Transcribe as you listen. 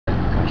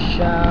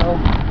Callao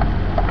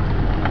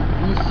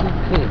en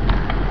bicicleta,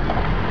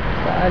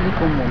 tal y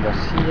como lo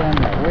hacía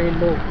mi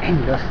abuelo en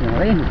los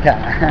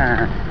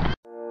 90.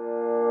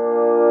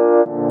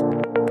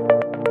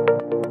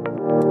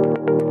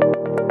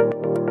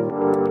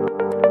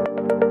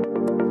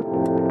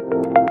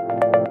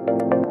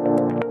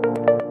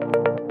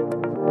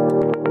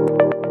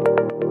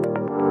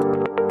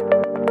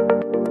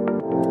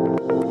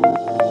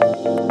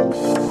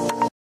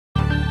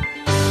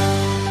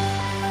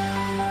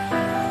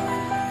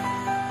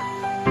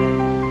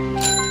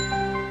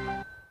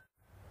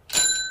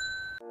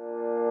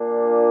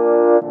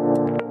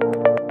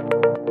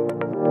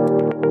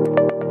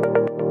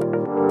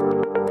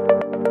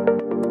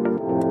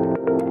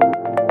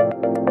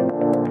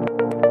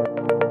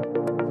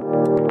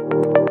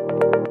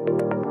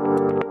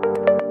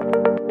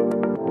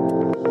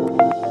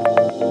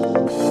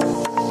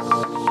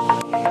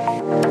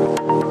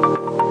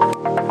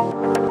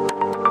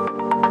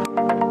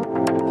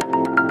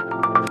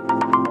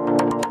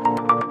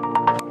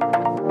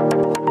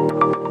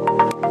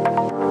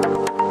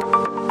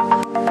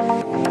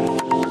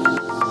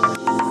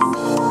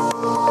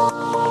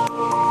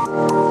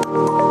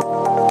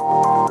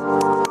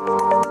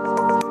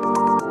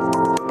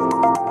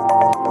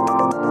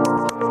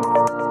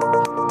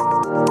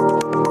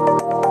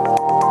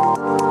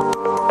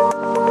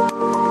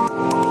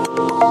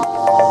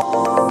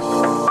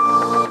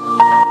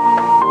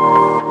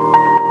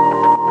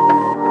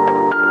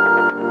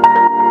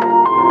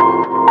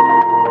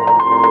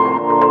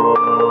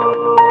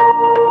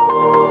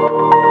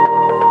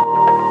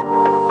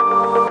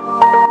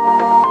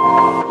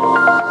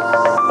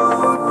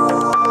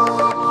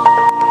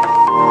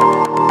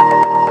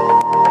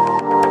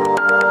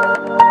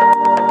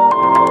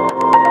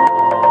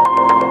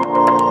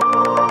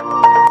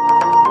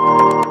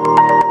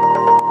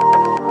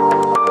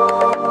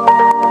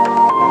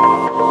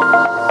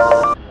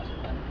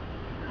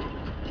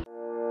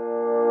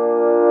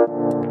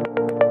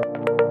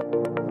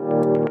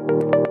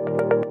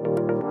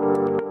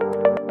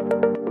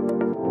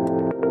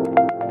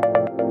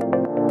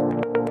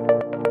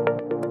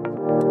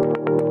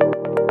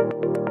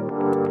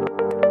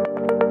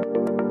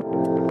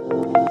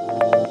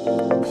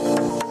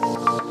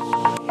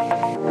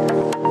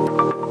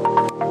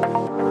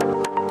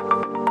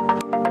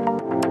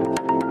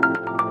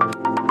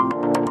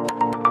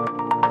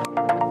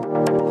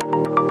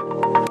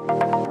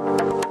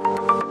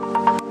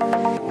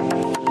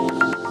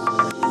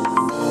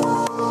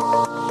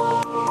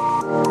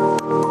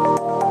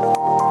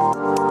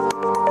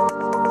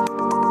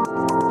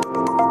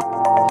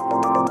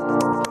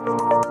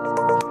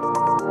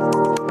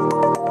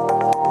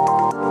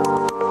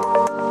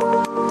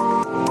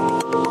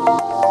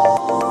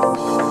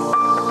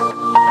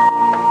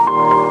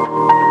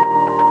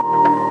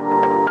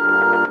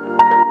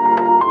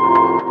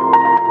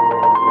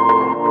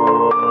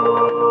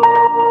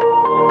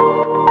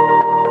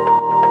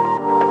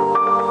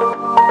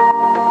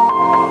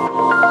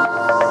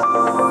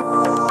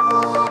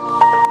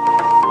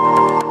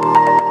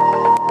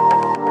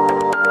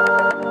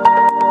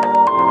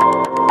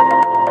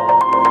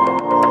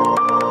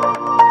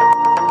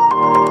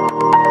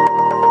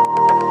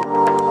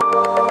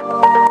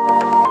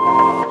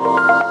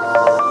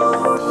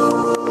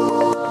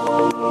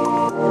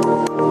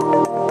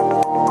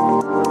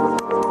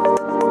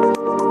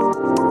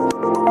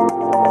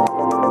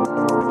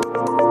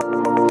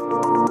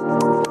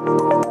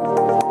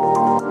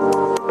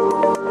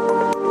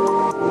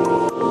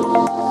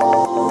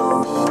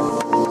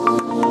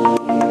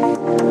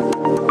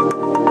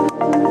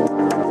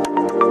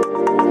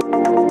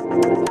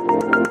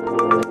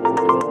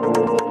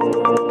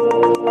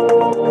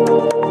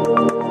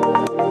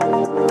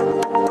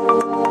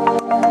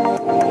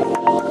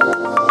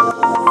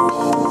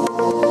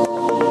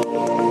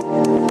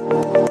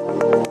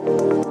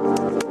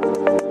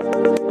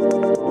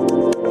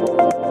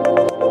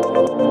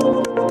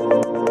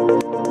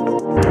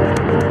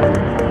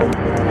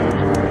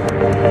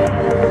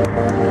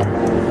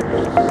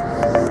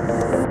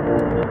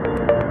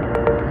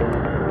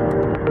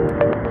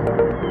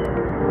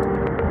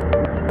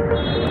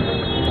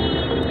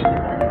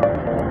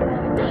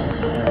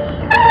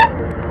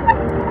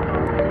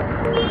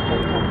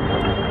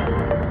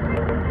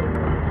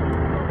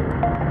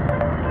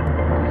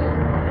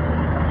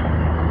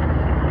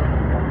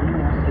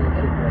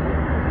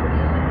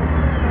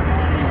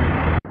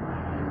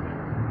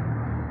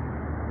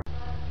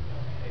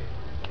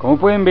 Como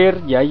pueden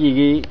ver, ya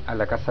llegué a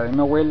la casa de mi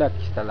abuela.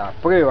 Aquí está la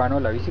prueba, ¿no?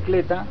 La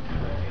bicicleta.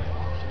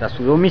 Está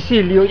su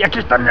domicilio. Y aquí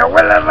está mi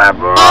abuela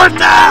Ramona.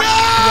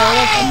 Y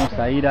ahora vamos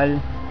a ir al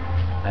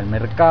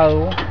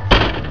mercado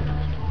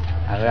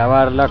a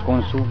grabarla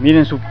con su...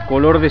 Miren su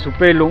color de su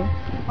pelo.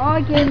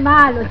 ¡Ay, qué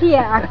malo! Sí,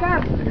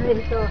 acá,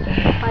 esto,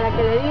 para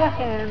que le digas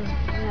que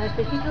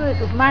necesito de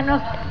sus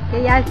manos,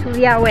 que ya es su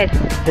día bueno.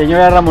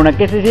 Señora Ramona,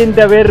 ¿qué se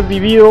siente haber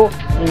vivido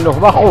en los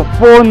bajos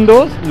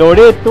fondos,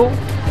 Loreto,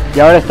 y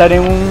ahora estar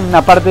en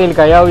una parte del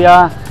Callao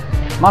ya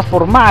más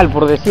formal,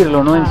 por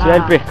decirlo, ¿no? En Ciudad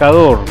del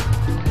Pescador.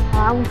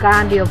 a un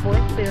cambio, pues,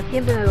 pero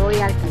siempre me voy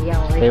al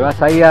Callao. Te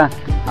vas ahí a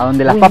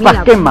donde las Uy, papas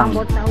mira, queman.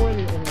 cómo han botado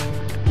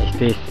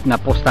Es una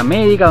posta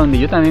médica donde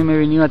yo también me he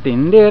venido a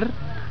atender,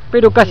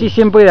 pero casi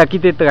siempre de aquí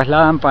te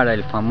trasladan para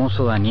el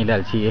famoso Daniel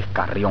Alcides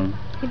Carrión.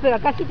 Sí, pero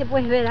acá sí te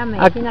puedes ver a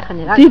medicina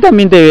general. Sí,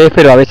 también te ves,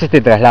 pero a veces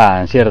te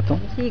trasladan, ¿cierto?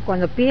 Sí,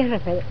 cuando pides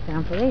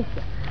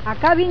transferencia.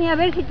 Acá vine a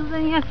ver si tú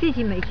tenías CIS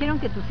y me dijeron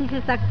que tu CIS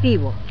está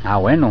activo. Ah,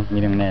 bueno,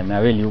 miren, me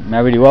ha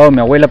averiguado mi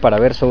abuela para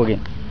ver sobre...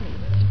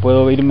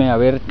 Puedo irme a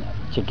ver,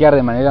 chequear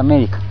de manera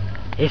médica.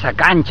 Esa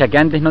cancha que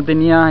antes no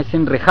tenía ese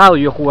enrejado,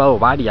 yo he jugado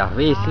varias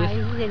veces. Ah,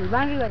 es del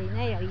barrio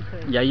Barinera,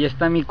 y ahí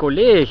está mi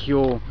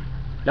colegio.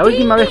 La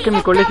última vez que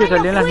mi colegio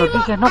salió en las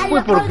noticias no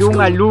fue porque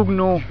un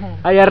alumno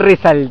haya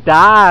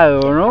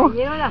resaltado, ¿no? Se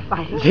cayeron las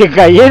paredes. Se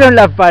cayeron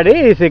las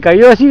paredes, se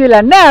cayó así de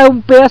la nada,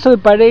 un pedazo de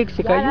pared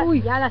se cayó.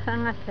 Ya las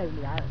han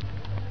asegurado.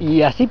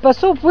 Y así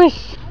pasó,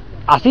 pues.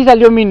 Así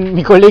salió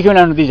mi colegio en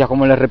las noticias,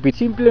 como les repito.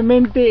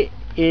 Simplemente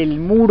el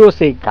muro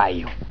se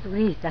cayó.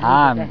 Turistas.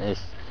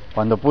 Es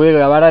cuando pude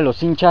grabar a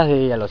los hinchas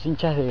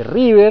de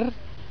River.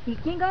 ¿Y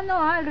quién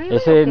ganó? ¿El River?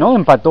 Ese no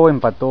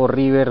empató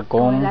River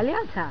 ¿Con la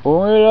Alianza?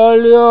 Con el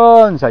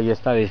Alianza. Ahí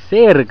está de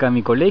cerca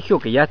mi colegio,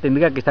 que ya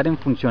tendría que estar en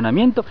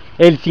funcionamiento.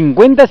 El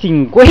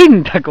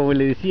 50-50, como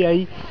le decía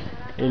ahí.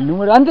 El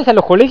número. Antes a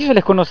los colegios se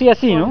les conocía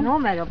así, ¿no? Por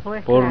número,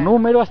 pues. Por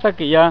número, hasta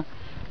que ya,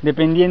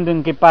 dependiendo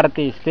en qué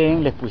parte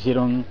estén, les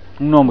pusieron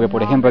un nombre.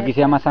 Por ejemplo, aquí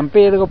se llama San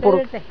Pedro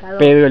por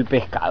Pedro el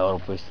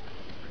Pescador, pues.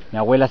 Mi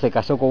abuela se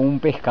casó con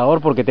un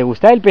pescador. ¿Porque te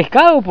gustaba el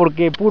pescado?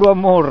 Porque puro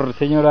amor,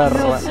 señora. No,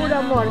 puro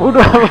amor.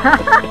 Puro amor.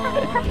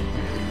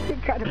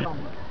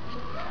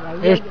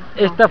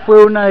 Esta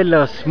fue una de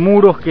los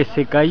muros que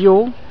se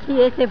cayó. Sí,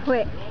 ese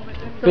fue.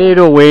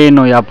 Pero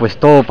bueno, ya pues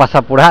todo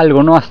pasa por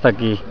algo, ¿no? Hasta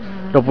que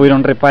lo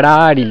pudieron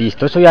reparar y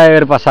listo. Eso ya debe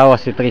haber pasado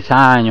hace 3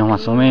 años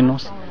más o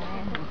menos.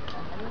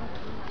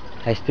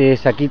 Este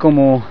es aquí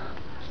como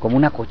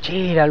una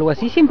cochera, algo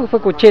así. Siempre fue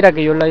cochera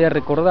que yo lo haya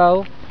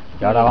recordado.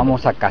 Y ahora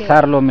vamos a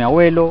cazarlo, mi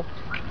abuelo.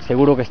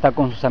 Seguro que está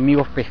con sus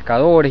amigos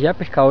pescadores, ya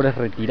pescadores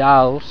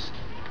retirados.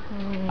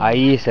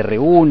 Ahí se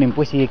reúnen,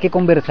 pues, y de qué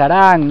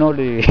conversarán, ¿no?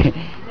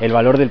 El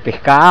valor del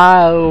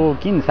pescado,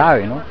 quién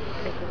sabe, ¿no?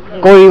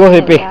 Códigos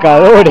de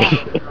pescadores.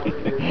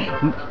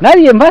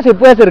 Nadie más se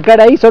puede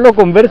acercar ahí, solo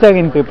conversan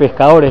entre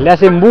pescadores, le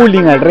hacen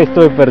bullying al resto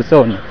de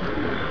personas.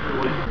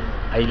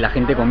 Ahí la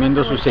gente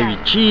comiendo su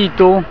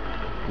cevichito,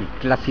 el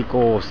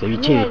clásico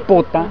ceviche de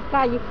pota.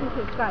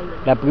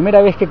 La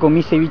primera vez que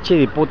comí ceviche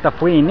de pota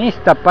fue en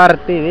esta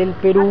parte del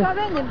Perú. Acá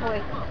venden, pues.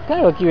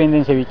 Claro, aquí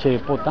venden ceviche de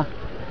pota.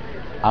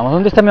 Vamos,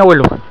 ¿dónde está mi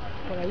abuelo? Por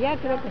allá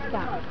creo que está.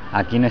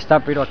 Aquí no está,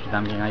 pero aquí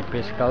también hay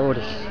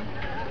pescadores.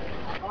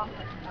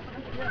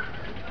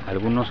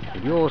 Algunos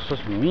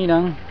curiosos me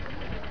miran.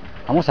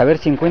 Vamos a ver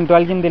si encuentro a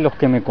alguien de los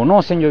que me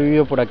conocen. Yo he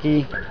vivido por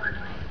aquí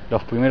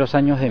los primeros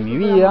años de mi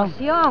vida.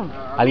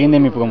 Alguien de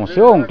mi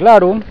promoción,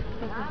 claro.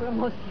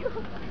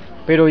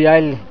 Pero ya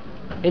el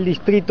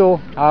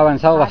distrito ha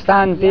avanzado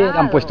bastante.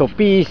 Han puesto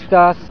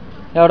pistas.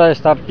 Y ahora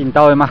está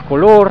pintado de más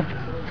color.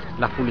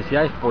 Las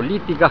publicidades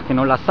políticas que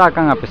no las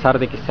sacan a pesar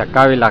de que se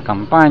acabe la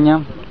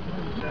campaña.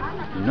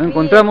 Y no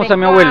encontramos a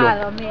mi abuelo.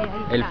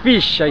 El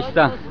fish, ahí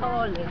está.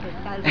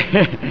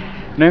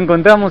 No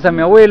encontramos a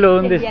mi abuelo.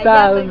 ¿Dónde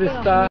está? ¿Dónde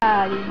está?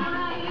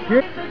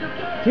 ¿Qué?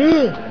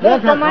 Sí.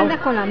 ¿Cómo andas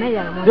con la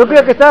media? Yo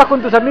creo que estabas con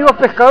tus amigos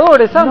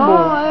pescadores, Sambo.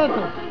 No, eso.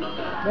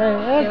 Se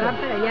va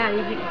para allá,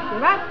 dice. ¿Se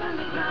va?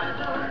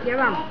 Ya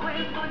vamos.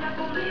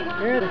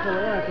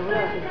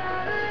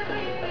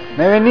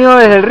 Me he venido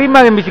desde el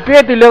Rímac en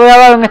bicicleta y lo he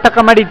grabado en esta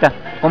camarita,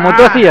 como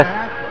tú hacías,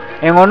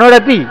 en honor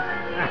a ti.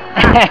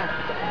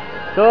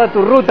 Toda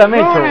tu ruta me he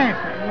hecho.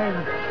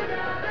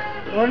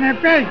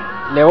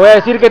 Le voy a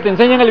decir que te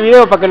enseñen el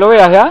video para que lo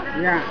veas, ¿ya?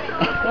 Ya.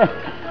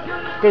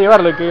 Hay que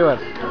llevarlo, hay que llevar.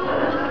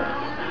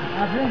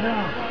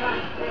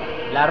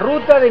 La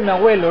ruta de mi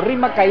abuelo,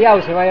 Rímac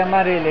Callao se va a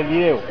llamar el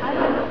video.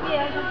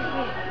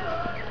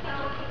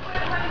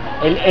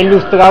 El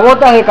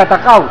lustrabotas de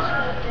Catacaos.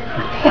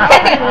 El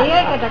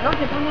Catacaos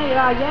se pone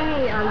allá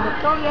al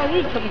doctor le ha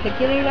dicho que se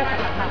quiere ir a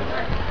Catacaos.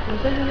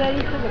 Entonces le ha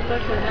dicho que puede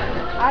ser.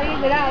 Ahí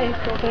verá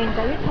esto,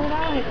 38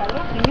 grados de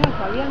calor, señor,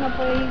 todavía no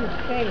puede ir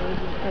usted.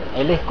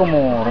 Él es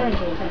como,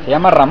 se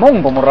llama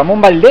Ramón, como Ramón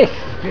Valdés,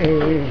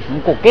 un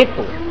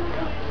coqueto.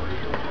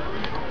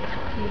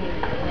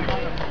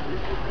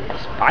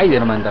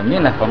 Spider-Man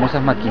también, las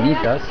famosas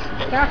maquinitas.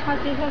 Cajas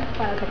esas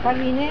para sacar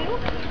dinero,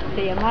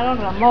 se llamaron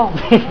Ramón.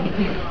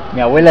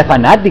 Mi abuela es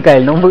fanática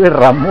del nombre de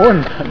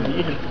Ramón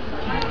también.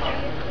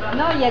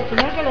 No, y al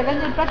señor que le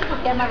vende el plástico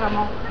se llama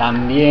Ramón.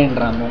 También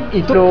Ramón.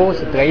 Y tú,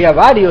 se traía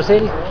varios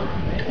él.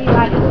 Sí,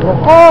 varios.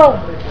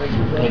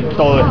 El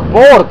Todo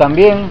Sport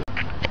también.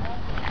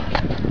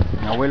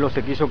 Mi abuelo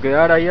se quiso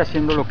quedar ahí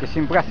haciendo lo que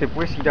siempre hace,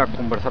 pues ir a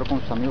conversar con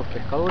sus amigos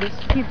pescadores.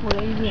 Sí, por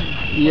ahí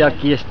viene. Y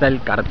aquí está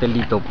el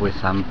cartelito, pues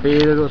San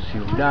Pedro,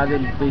 ciudad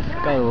del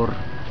pescador.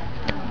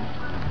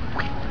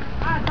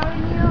 Ha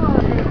venido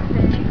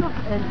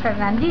el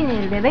Fernandín,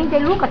 el de 20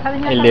 lucas.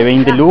 El de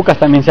 20 lucas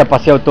también se ha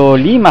paseado todo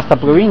Lima, hasta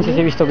provincias,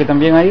 he visto que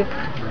también hay.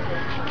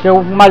 Qué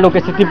malo que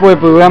este tipo de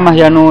programas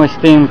ya no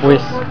estén,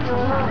 pues.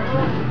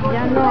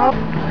 Ya no.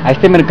 A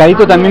este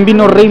mercadito también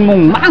vino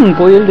Raymond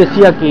Manco y él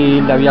decía que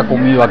él había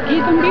comido aquí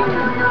también.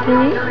 Sí,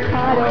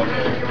 claro.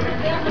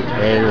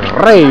 El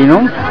rey, ¿no?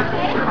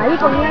 Ahí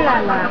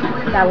comía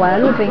la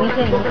Guadalupe, en ese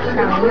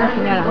camino, una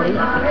señora, donde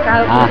dice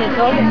pescado, Ah. ese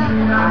sol,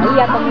 ahí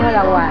ha comido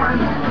la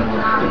Guadalupe.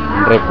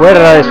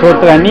 Recuerda de su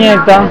otra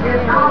nieta.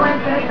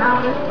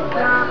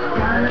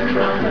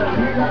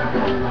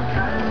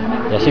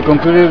 Y así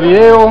concluye el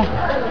video,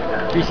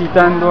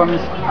 visitando a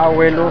mis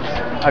abuelos,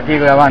 aquí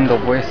grabando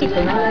pues. Sí,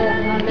 que no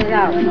le he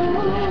dado.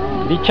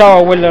 Di chao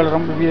abuela, al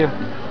romper el video.